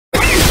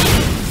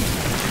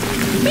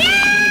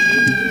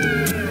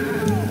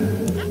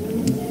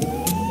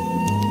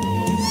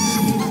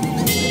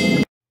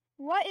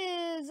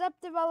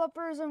up,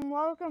 developers, and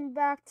welcome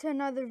back to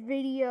another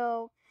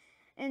video.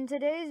 In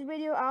today's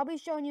video, I'll be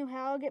showing you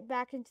how to get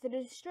back into the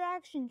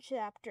distraction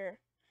chapter.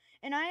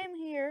 And I am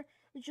here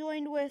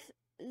joined with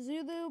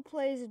Zulu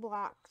Plays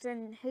Blocks,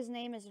 and his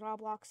name is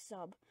Roblox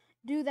Sub.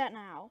 Do that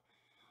now.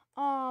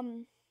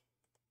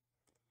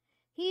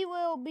 He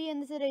will be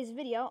in today's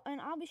video, and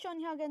I'll be showing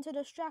you how to get into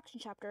the distraction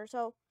chapter.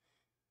 So,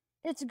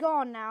 it's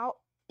gone now.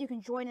 You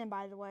can join in,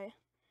 by the way.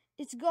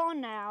 It's gone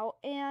now,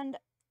 and,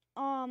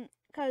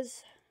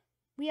 because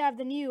we have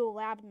the new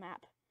lab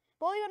map.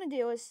 But all you want to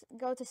do is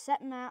go to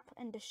set map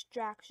and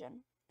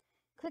distraction.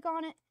 Click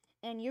on it,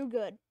 and you're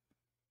good.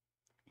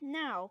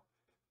 Now,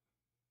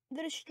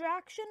 the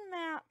distraction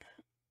map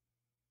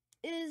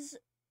is,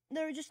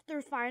 they're just the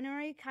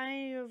refinery,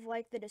 kind of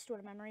like the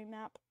distorted memory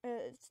map.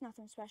 It's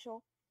nothing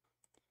special.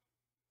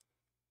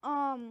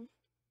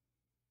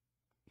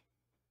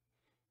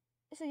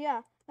 So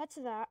yeah, that's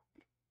that.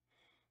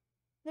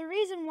 The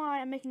reason why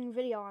I'm making a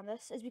video on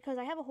this is because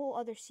I have a whole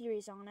other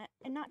series on it,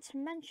 and not to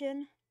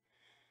mention,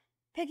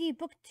 Piggy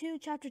Book 2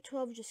 Chapter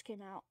 12 just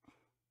came out.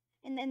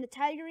 And the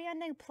Tiger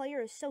ending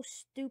player is so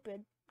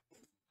stupid.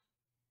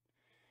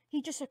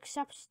 He just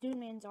accepts Dude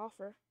Man's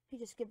offer. He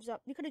just gives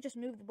up. You could have just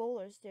moved the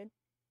bowlers, dude.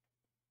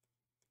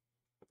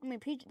 I mean,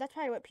 that's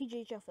probably what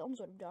PGHL Films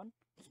would have done.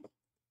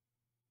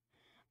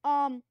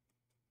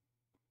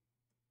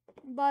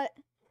 But,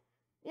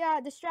 yeah,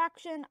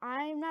 distraction,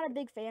 I'm not a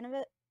big fan of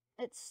it.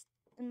 It's,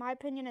 in my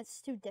opinion,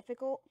 it's too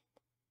difficult.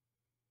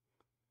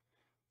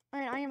 I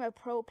mean, I am a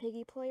pro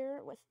Piggy player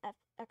with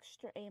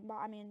extra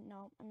aimbot.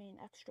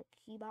 Extra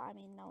keybot.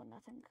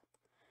 Nothing.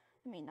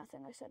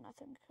 I said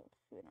nothing.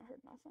 You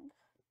heard nothing.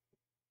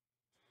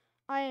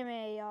 I am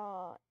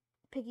a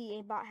Piggy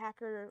aimbot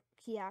hacker,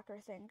 key hacker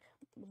thing.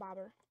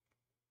 Bobber.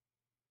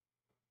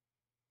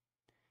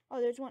 Oh,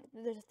 there's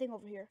a thing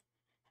over here.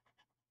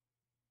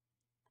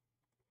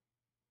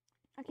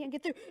 I can't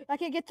get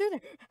through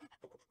there.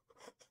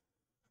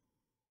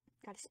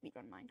 Gotta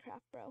speedrun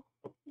Minecraft, bro.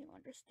 You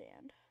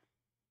understand.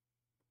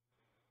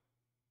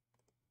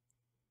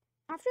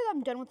 After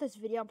I'm done with this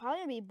video, I'm probably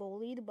gonna be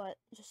bullied, but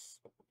it's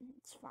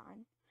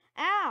fine.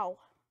 Ow!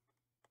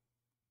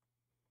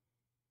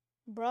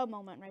 Bruh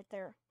moment right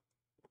there.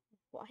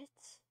 What?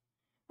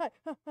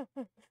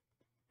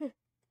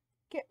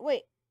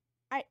 Wait.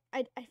 I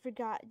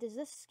forgot. Does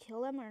this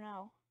kill him or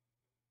no?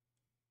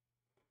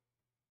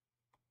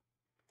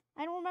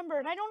 I don't remember,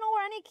 and I don't know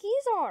where any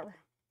keys are.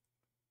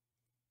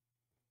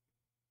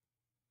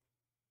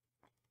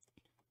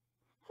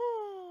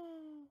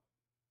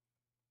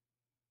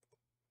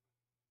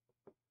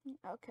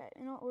 Okay,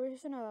 you know, we're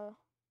just gonna...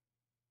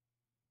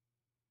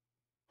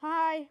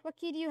 Hi, what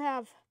key do you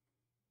have?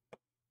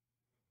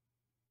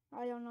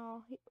 I don't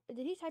know.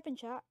 Did he type in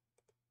chat?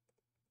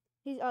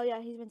 Oh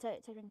yeah, he's been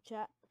typing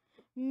chat.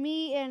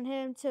 Me and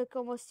him took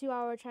almost 2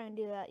 hours trying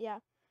to do that, yeah.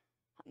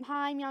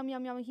 Hi, meow, meow,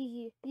 meow, hee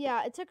hee.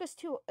 Yeah, it took us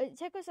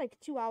like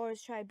 2 hours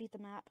to try to beat the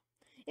map.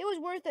 It was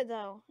worth it,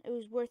 though. It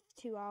was worth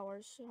 2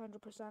 hours,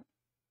 100%.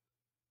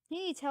 He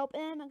needs help,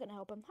 and I'm gonna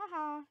help him.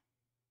 Haha.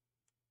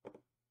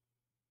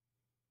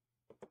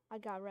 I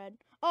got red.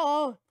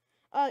 Oh,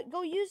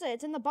 go use it.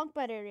 It's in the bunk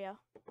bed area.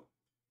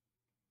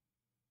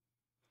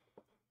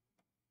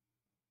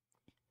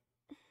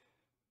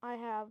 I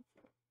have,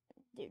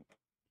 dude.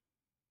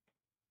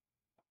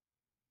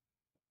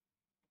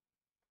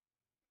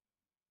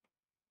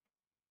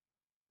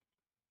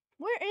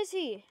 Where is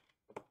he?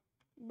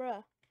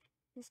 Bruh.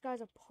 This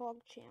guy's a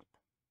pog champ.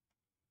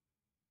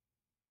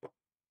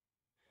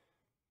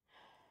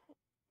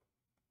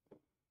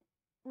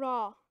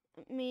 Raw.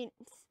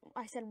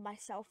 I said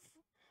myself.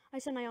 I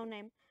said my own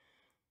name.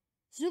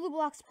 Zulu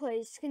Blocks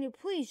Plays. Can you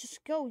please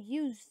just go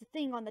use the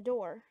thing on the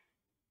door?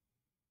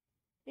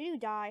 Did you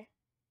die?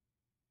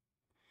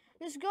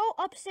 Just go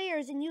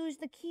upstairs and use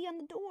the key on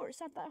the door. It's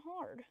not that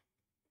hard.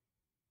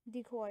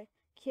 Decoy.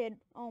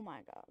 Kid. Oh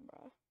my god,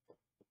 bro.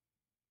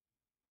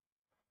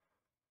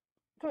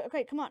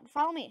 Okay, come on.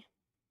 Follow me.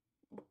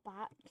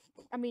 Bot.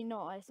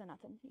 No, I said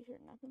nothing. You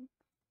heard nothing.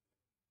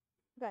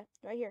 Okay,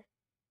 right here.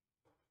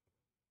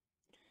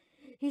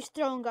 He's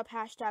throwing up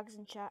hashtags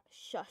in chat.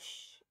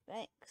 Shush.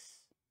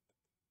 Thanks.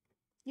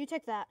 You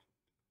take that.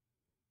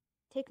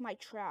 Take my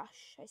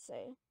trash, I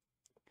say.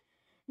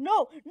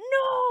 No!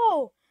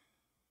 No!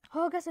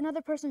 Oh, I guess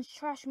another person's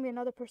trash can be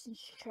another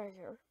person's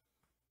treasure.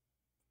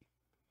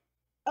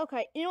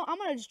 Okay, you know, I'm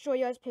gonna destroy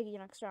you as Piggy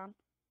next round.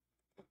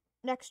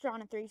 Next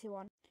round in 3, 2,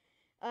 1.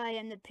 I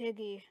am the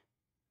Piggy.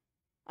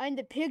 I am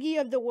the Piggy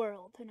of the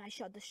world, and I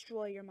shall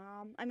destroy your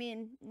mom.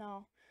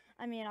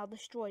 I'll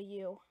destroy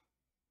you.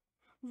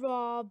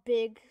 Raw,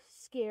 big,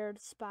 scared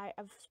spider.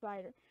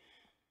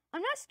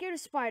 I'm not scared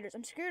of spiders.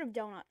 I'm scared of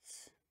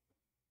donuts.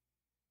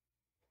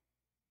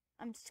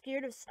 I'm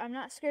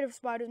not scared of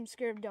spiders. I'm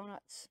scared of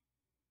donuts.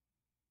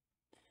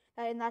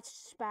 And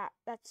that's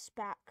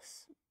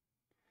Spax.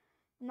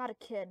 I'm not a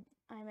kid.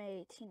 I'm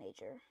a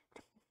teenager.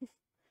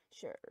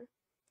 Sure.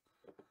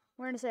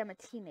 We're gonna say I'm a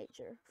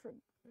teenager.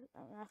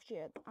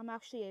 I'm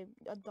actually an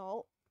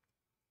adult.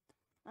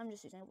 I'm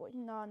just using a voice.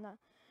 No.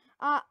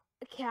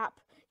 Cap.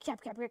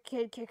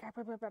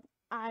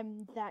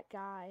 I'm that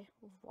guy.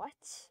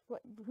 What?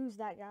 Who's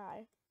that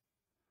guy?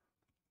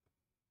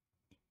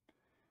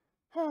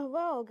 Oh,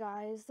 well,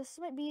 guys, this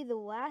might be the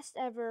last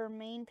ever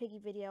main piggy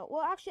video.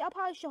 Well, actually, I'll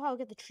probably show how to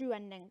get the true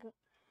ending.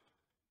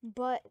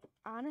 But,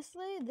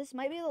 honestly, this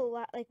might be the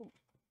like,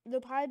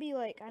 there'll probably be,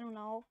 like, I don't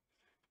know,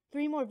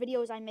 3 more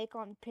videos I make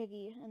on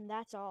piggy, and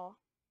that's all.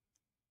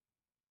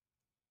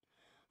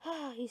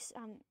 I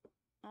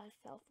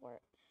fell for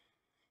it.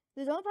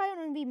 There's only probably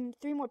going to be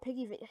 3 more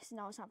piggy videos.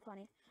 No, it's not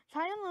funny.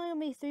 Probably only going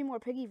to be 3 more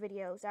piggy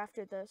videos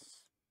after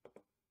this.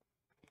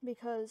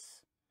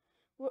 Because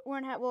we're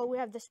gonna have, well, we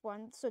have this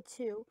one, so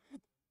 2.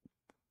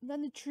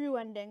 Then the true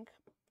ending.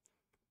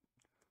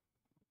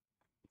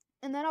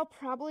 And then I'll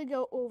probably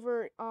go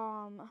over,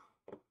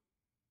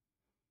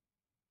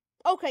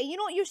 okay, you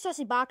know what, you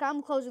sussy baka,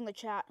 I'm closing the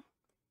chat.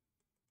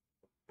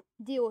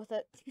 Deal with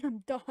it.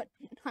 I'm done.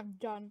 I'm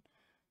done.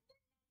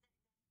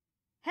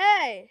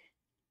 Hey!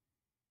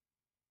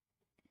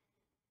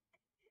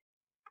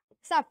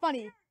 It's not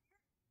funny.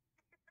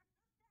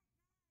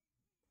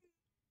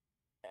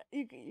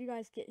 You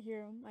guys can't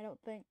hear him, I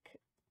don't think.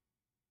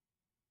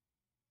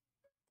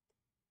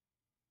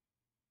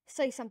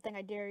 Say something,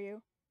 I dare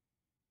you.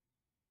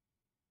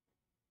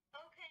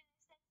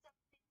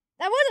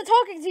 I wasn't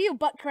talking to you,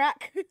 butt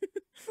crack.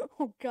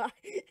 Oh god.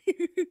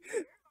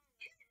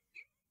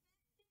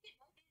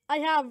 I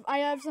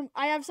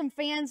have some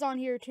fans on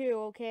here too,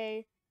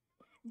 okay?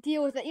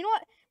 Deal with it. You know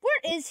what?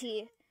 Where is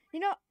he? You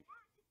know,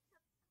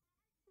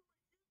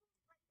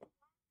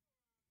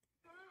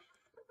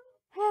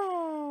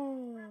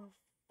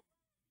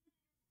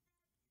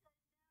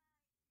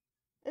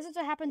 this is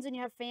what happens when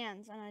you have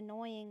fans. An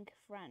annoying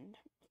friend.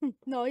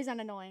 No, he's not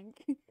annoying.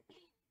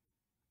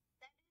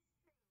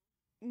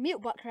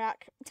 Mute butt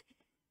crack.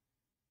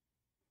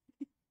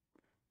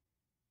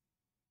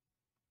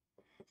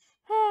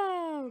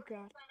 Oh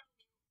god.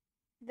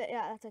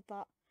 Yeah, that's what I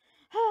thought.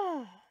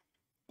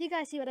 Do you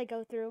guys see what I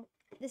go through?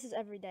 This is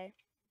every day.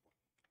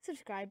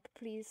 Subscribe,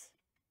 please.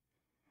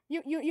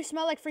 You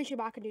smell like free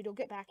Chewbacca doodle.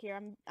 Get back here.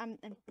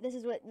 This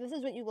is what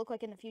you look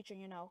like in the future,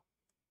 you know.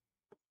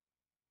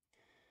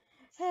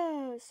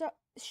 So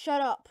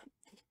shut up.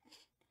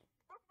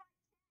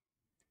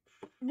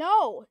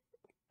 No.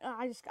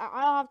 I'll just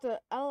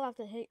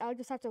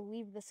have to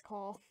leave this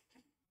call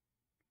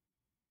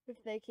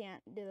if they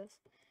can't do this.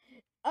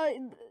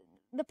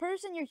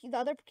 The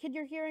other kid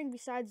you're hearing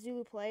besides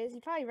Zulu Plays,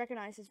 you probably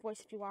recognize his voice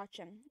if you watch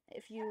him.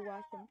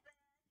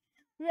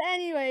 But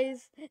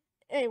anyways,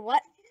 hey,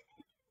 what?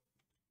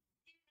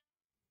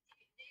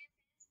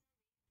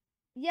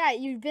 Yeah,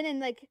 you've been in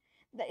like,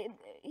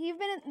 you've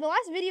been in the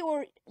last video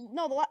or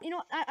no,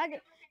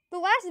 the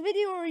last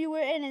video where you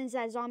were in is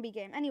that zombie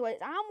game. Anyways,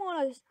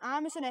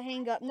 I'm just gonna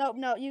hang up. Nope,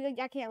 no,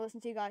 I can't listen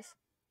to you guys.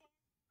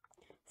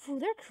 Phew,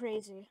 they're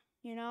crazy,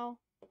 you know.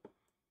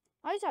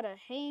 I just had to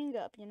hang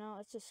up, you know.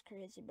 It's just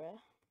crazy, bruh.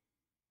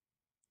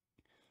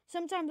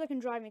 Sometimes it can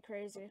drive me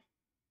crazy.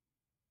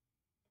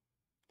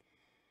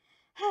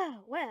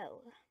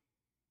 Well,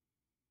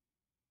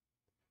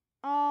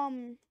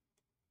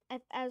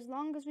 as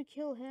long as we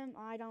kill him,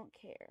 I don't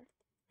care.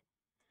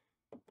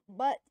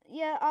 But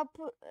yeah,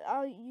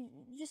 you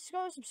just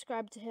go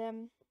subscribe to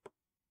him.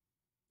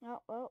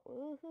 Oh,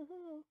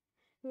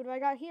 who do I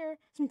got here?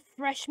 Some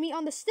fresh meat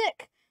on the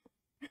stick.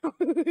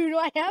 Who do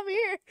I have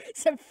here?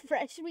 Some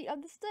fresh meat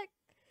on the stick.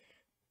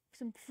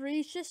 Some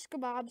free shish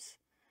kebabs.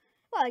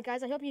 Well,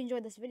 guys, I hope you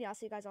enjoyed this video. I'll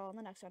see you guys all in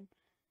the next one.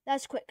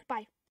 That's quick.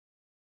 Bye.